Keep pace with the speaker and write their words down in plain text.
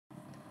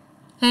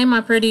Hey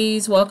my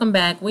pretties, welcome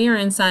back. We are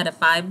inside of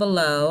Five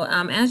Below.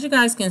 As you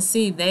guys can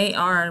see, they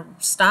are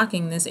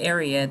stocking this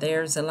area.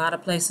 There's a lot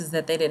of places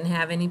that they didn't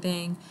have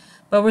anything,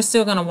 but we're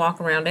still going to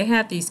walk around. They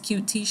had these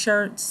cute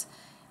t-shirts,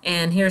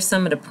 and here's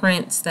some of the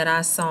prints that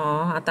I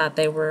saw. I thought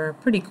they were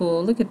pretty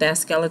cool. Look at that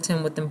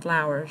skeleton with them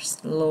flowers,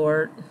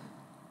 Lord.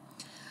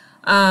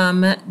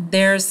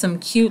 There's some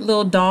cute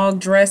little dog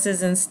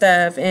dresses and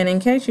stuff, and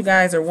in case you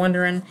guys are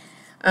wondering,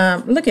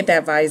 look at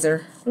that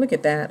visor. Look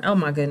at that. Oh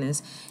my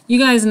goodness. You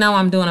guys know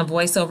I'm doing a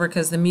voiceover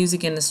because the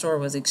music in the store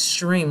was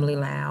extremely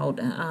loud.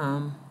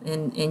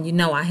 And you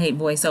know I hate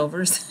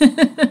voiceovers.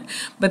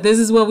 But this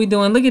is what we're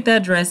doing. Look at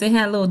that dress. It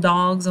had little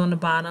dogs on the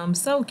bottom.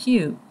 So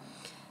cute.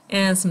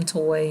 And some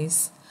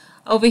toys.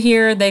 Over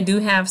here, they do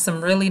have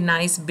some really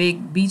nice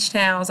big beach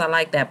towels. I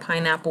like that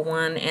pineapple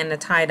one and the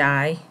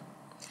tie-dye.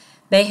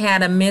 They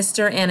had a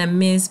Mr. and a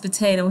Ms.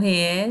 Potato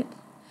Head.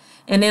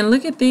 And then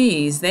look at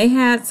these. They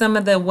had some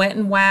of the Wet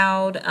n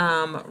Wild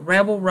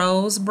Rebel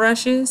Rose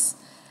brushes.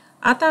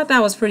 I thought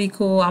that was pretty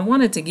cool. I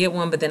wanted to get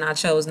one, but then I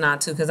chose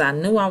not to because I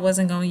knew I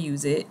wasn't going to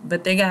use it.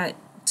 But they got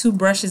two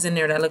brushes in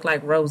there that look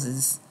like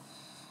roses.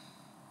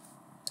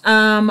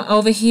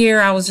 Over here,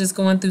 I was just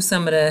going through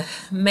some of the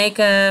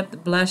makeup, the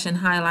blush, and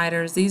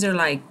highlighters. These are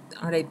like,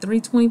 are they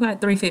 $3.25?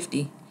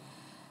 $3.50.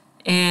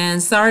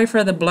 And sorry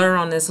for the blur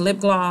on this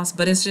lip gloss,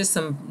 but it's just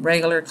some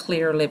regular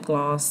clear lip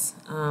gloss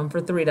for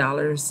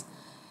 $3.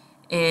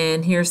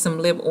 And here's some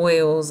lip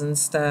oils and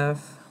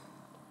stuff.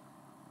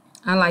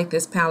 I like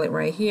this palette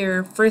right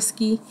here,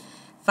 Frisky,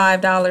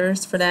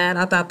 $5 for that.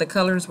 I thought the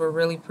colors were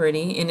really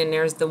pretty. And then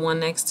there's the one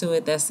next to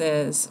it that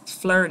says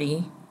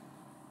Flirty.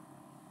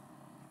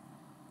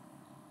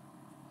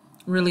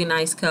 Really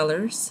nice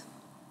colors.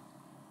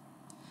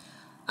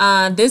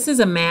 This is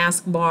a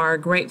mask bar,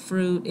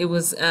 grapefruit.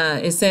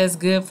 It says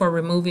good for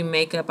removing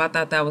makeup. I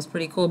thought that was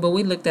pretty cool, but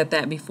we looked at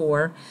that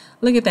before.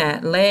 Look at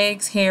that,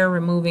 legs, hair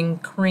removing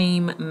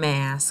cream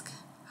mask,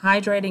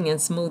 hydrating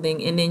and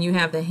smoothing, and then you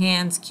have the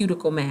hands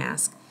cuticle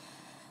mask.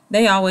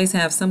 They always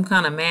have some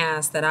kind of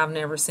mask that I've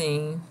never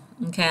seen.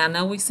 Okay, I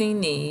know we've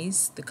seen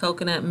these, the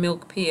coconut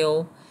milk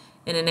peel,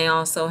 and then they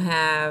also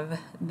have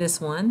this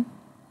one,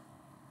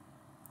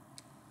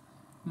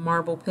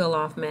 marble peel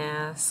off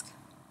mask.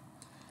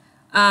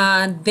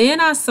 Then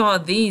I saw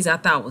these I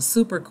thought was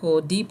super cool.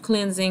 Deep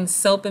cleansing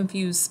soap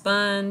infused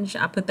sponge.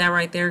 I put that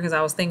right there because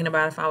I was thinking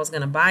about if I was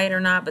going to buy it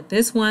or not. But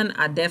this one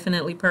I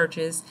definitely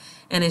purchased.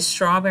 And it's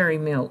strawberry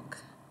milk.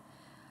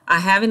 I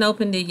haven't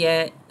opened it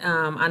yet.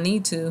 I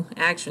need to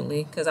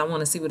actually because I want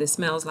to see what it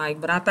smells like.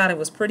 But I thought it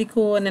was pretty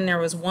cool. And then there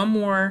was one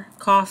more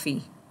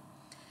coffee.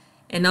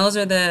 And those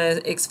are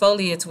the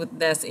exfoliates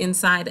that's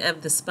inside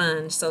of the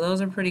sponge. So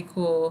those are pretty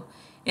cool.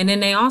 And then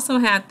they also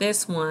had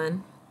this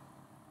one.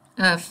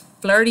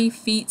 Flirty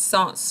Feet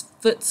Salt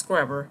Foot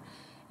Scrubber,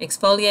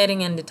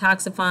 exfoliating and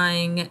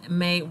detoxifying,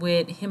 made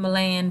with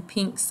Himalayan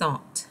pink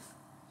salt.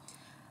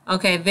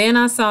 Okay, then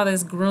I saw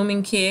this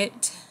grooming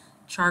kit,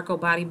 charcoal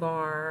body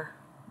bar,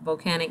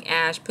 volcanic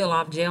ash peel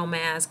off gel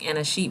mask, and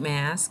a sheet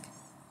mask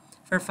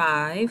for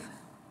 $5.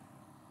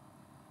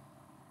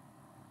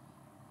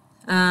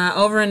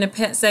 Over in the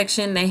pet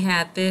section, they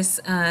had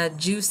this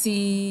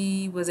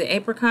juicy, was it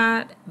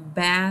apricot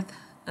bath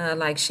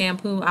like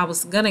shampoo. I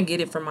was gonna get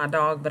it for my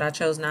dog, but I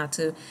chose not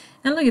to.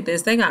 And look at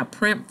this, they got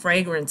Primp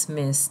fragrance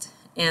mist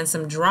and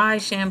some dry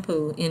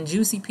shampoo in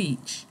juicy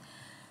peach.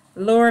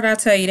 Lord, I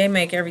tell you, they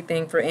make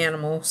everything for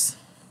animals.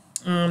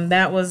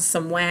 That was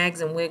some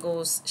Wags and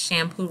Wiggles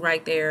shampoo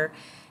right there.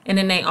 And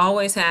then they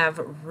always have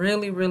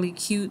really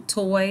cute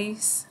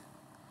toys.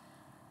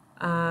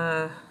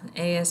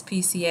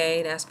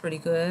 ASPCA, that's pretty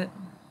good.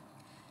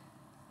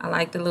 I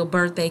like the little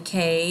birthday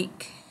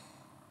cake.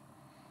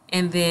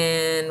 And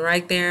then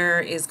right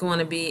there is going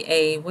to be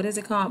a, what is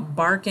it called?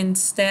 Barkin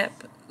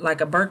Step,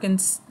 like a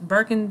what's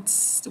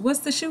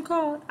the shoe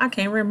called? I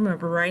can't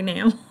remember right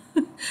now.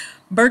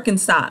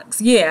 Birkenstocks,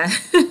 yeah.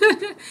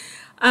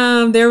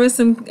 There was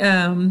some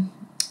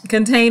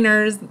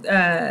containers,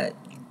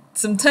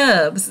 some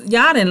tubs.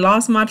 Y'all done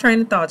lost my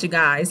train of thought, you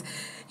guys.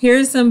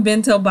 Here's some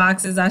bento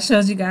boxes I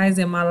showed you guys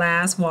in my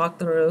last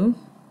walkthrough.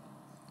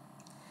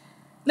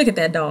 Look at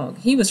that dog.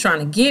 He was trying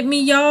to get me,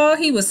 y'all.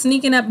 He was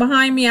sneaking up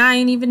behind me. I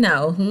ain't even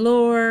know.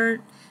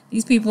 Lord,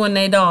 these people and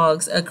their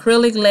dogs.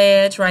 Acrylic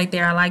ledge right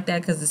there. I like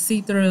that because it's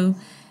see-through.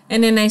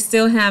 And then they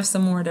still have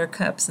some more of their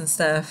cups and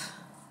stuff.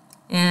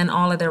 And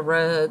all of their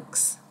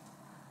rugs.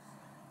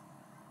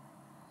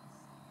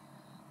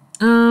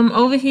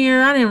 Over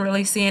here, I didn't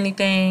really see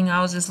anything.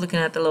 I was just looking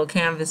at the little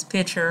canvas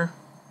picture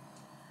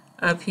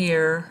up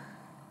here.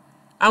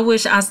 I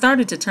wish I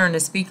started to turn the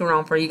speaker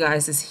on for you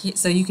guys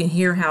so you can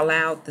hear how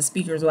loud the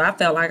speakers were. I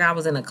felt like I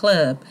was in a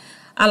club.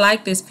 I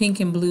like this pink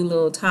and blue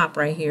little top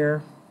right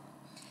here.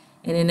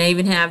 And then they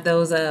even have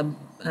those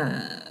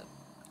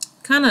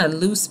kind of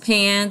loose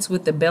pants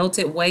with the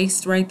belted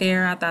waist right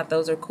there. I thought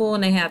those are cool.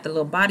 And they have the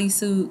little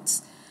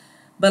bodysuits.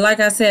 But like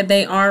I said,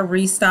 they are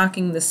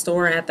restocking the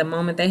store at the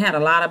moment. They had a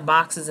lot of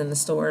boxes in the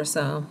store.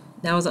 So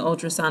that was an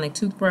ultrasonic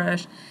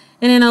toothbrush.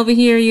 And then over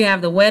here you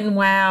have the Wet n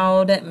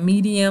Wild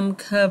medium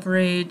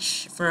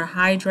coverage for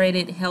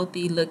hydrated,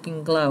 healthy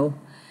looking glow.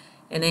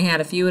 And they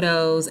had a few of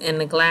those in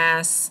the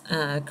glass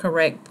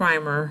correct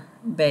primer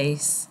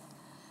base.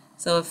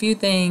 So a few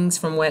things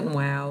from Wet n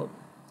Wild.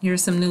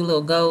 Here's some new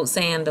little gold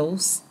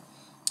sandals.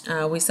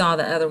 We saw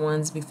the other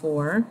ones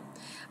before.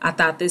 I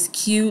thought this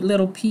cute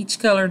little peach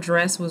color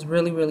dress was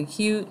really, really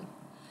cute.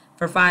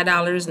 For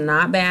 $5,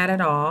 not bad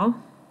at all.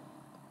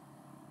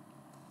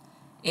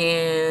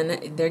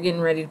 And they're getting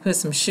ready to put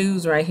some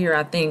shoes right here,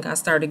 I think. I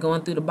started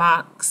going through the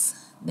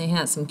box. They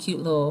had some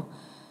cute little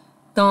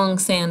thong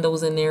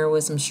sandals in there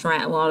with some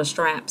all the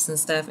straps and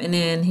stuff. And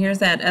then here's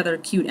that other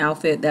cute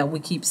outfit that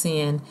we keep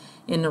seeing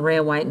in the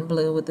red, white, and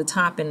blue with the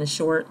top and the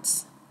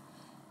shorts.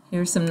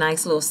 Here's some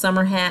nice little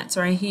summer hats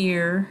right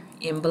here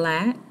in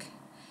black.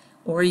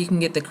 Or you can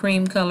get the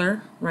cream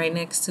color right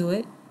next to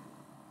it.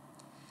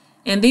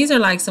 And these are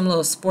like some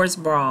little sports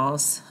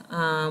bras.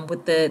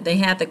 They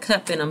had the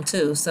cup in them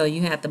too. So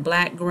you had the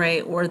black,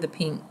 gray, or the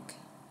pink.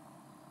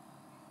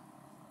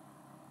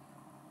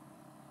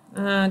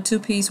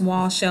 Two-piece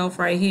wall shelf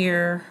right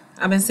here.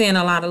 I've been seeing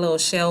a lot of little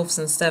shelves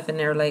and stuff in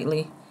there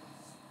lately.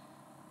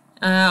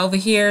 Over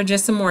here,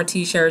 just some more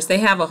t-shirts. They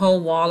have a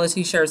whole wall of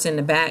t-shirts in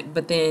the back,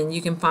 but then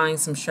you can find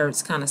some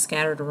shirts kind of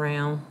scattered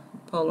around.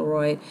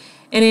 Polaroid.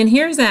 And then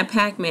here's that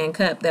Pac-Man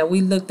cup that we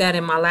looked at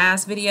in my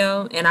last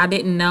video, and I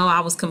didn't know. I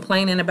was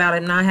complaining about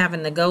it not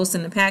having the ghost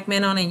and the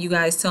Pac-Man on it, and you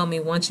guys told me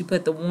once you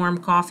put the warm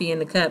coffee in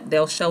the cup,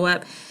 they'll show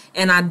up.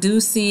 And I do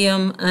see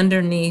them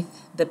underneath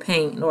the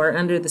paint or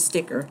under the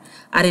sticker.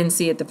 I didn't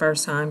see it the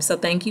first time, so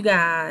thank you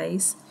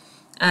guys.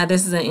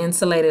 This is an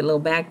insulated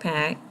little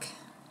backpack.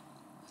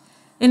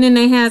 And then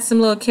they had some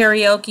little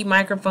karaoke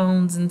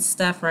microphones and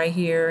stuff right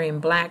here in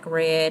black,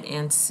 red,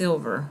 and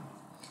silver.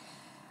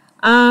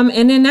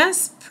 And then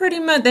that's pretty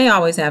much, they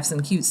always have some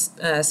cute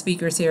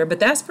speakers here, but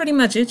that's pretty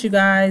much it, you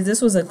guys.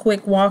 This was a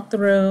quick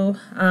walkthrough.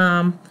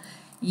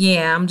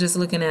 Yeah, I'm just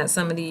looking at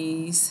some of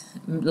these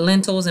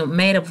lentils and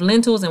made of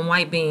lentils and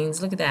white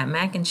beans. Look at that,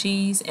 mac and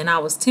cheese. And I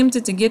was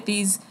tempted to get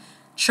these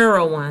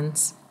churro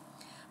ones,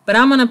 but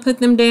I'm going to put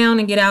them down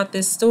and get out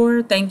this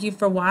store. Thank you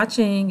for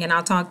watching, and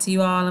I'll talk to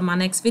you all in my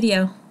next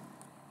video.